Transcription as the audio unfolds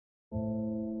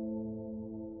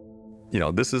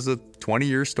this is a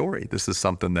 20-year story. This is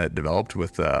something that developed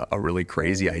with a really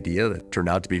crazy idea that turned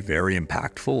out to be very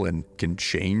impactful and can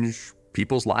change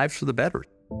people's lives for the better.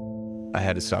 I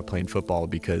had to stop playing football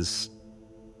because,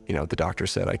 the doctor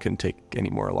said I couldn't take any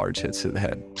more large hits to the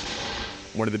head.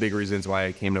 One of the big reasons why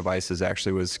I came to VICIS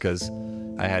actually was because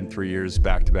I had 3 years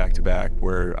back to back to back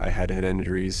where I had head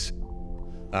injuries.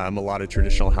 A lot of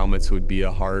traditional helmets would be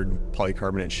a hard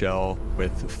polycarbonate shell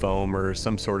with foam or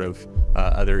some sort of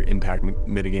other impact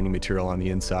mitigating material on the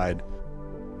inside.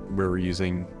 We were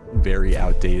using very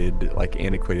outdated,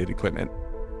 antiquated equipment.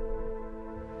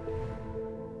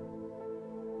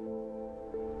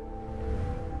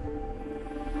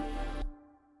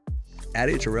 At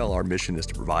HRL, our mission is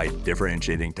to provide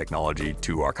differentiating technology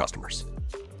to our customers.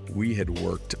 We had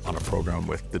worked on a program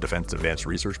with the Defense Advanced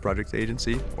Research Projects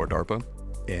Agency, or DARPA,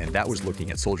 and that was looking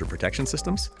at soldier protection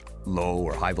systems, low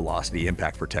or high velocity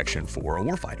impact protection for a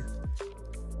warfighter.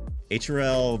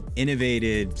 HRL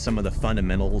innovated some of the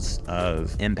fundamentals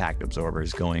of impact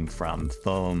absorbers, going from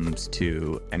foams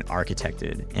to an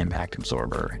architected impact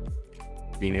absorber.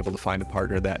 Being able to find a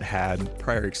partner that had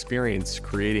prior experience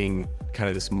creating kind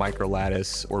of this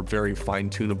microlattice or very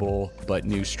fine-tunable but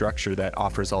new structure that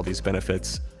offers all these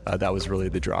benefits, that was really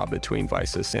the draw between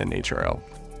VICIS and HRL.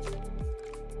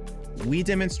 We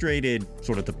demonstrated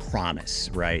sort of the promise,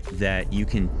 right, that you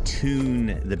can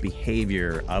tune the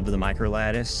behavior of the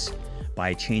microlattice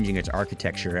by changing its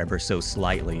architecture ever so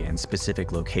slightly in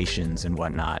specific locations and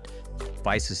whatnot.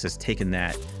 VICIS has taken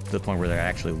that to the point where they're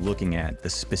actually looking at the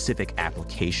specific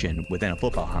application within a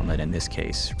football helmet in this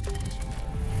case.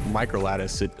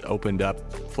 Microlattice, it opened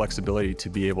up flexibility to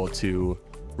be able to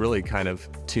really kind of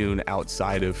tune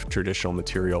outside of traditional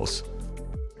materials.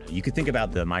 You could think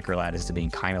about the microlattice as being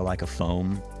kind of like a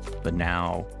foam, but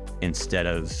now instead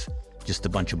of just a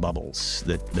bunch of bubbles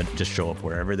that just show up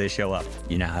wherever they show up,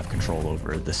 you now have control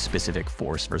over the specific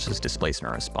force versus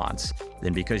displacement response.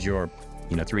 Then because you're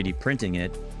 3D printing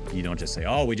it, you don't just say,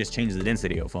 oh, we just changed the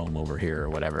density of foam over here or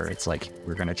whatever. It's like,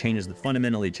 we're going to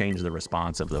fundamentally change the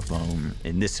response of the foam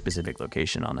in this specific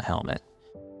location on the helmet.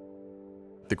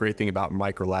 The great thing about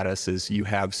microlattice is you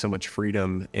have so much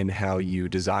freedom in how you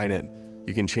design it.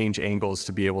 You can change angles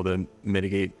to be able to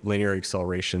mitigate linear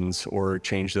accelerations or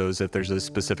change those if there's a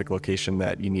specific location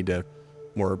that you need to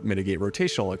more mitigate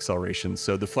rotational accelerations.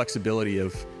 So the flexibility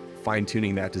of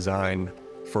fine-tuning that design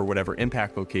for whatever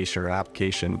impact location or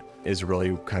application is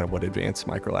really kind of what advanced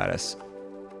microlattice.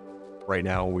 Right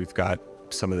now, we've got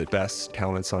some of the best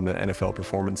helmets on the NFL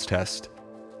performance test.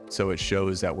 So it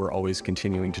shows that we're always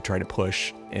continuing to try to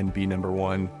push and be number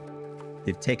one.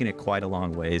 They've taken it quite a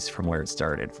long ways from where it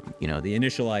started, from the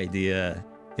initial idea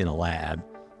in a lab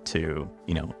to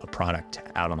a product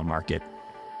out on the market.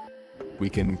 We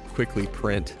can quickly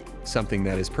print something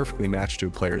that is perfectly matched to a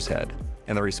player's head,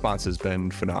 and the response has been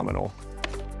phenomenal.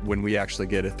 When we actually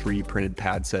get a 3D printed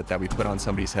pad set that we put on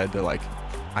somebody's head, they're like,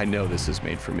 I know this is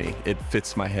made for me. It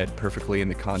fits my head perfectly in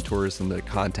the contours and the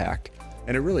contact.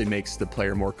 And it really makes the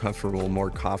player more comfortable, more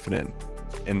confident.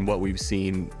 And what we've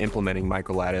seen implementing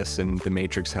microlattice and the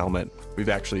Matrix helmet, we've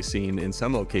actually seen in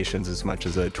some locations as much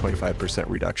as a 25%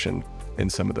 reduction in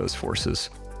some of those forces.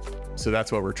 So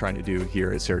that's what we're trying to do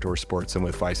here at Laboratories Sports and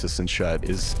with VICIS and SHUT,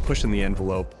 is pushing the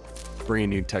envelope, bringing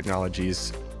new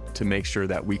technologies to make sure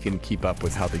that we can keep up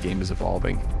with how the game is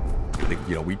evolving. I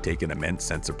think, we take an immense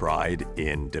sense of pride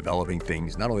in developing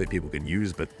things not only that people can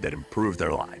use, but that improve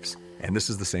their lives. And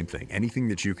this is the same thing. Anything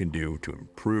that you can do to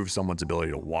improve someone's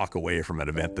ability to walk away from an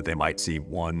event that they might see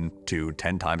 1, 2,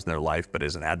 10 times in their life, but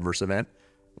as an adverse event,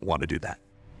 want to do that.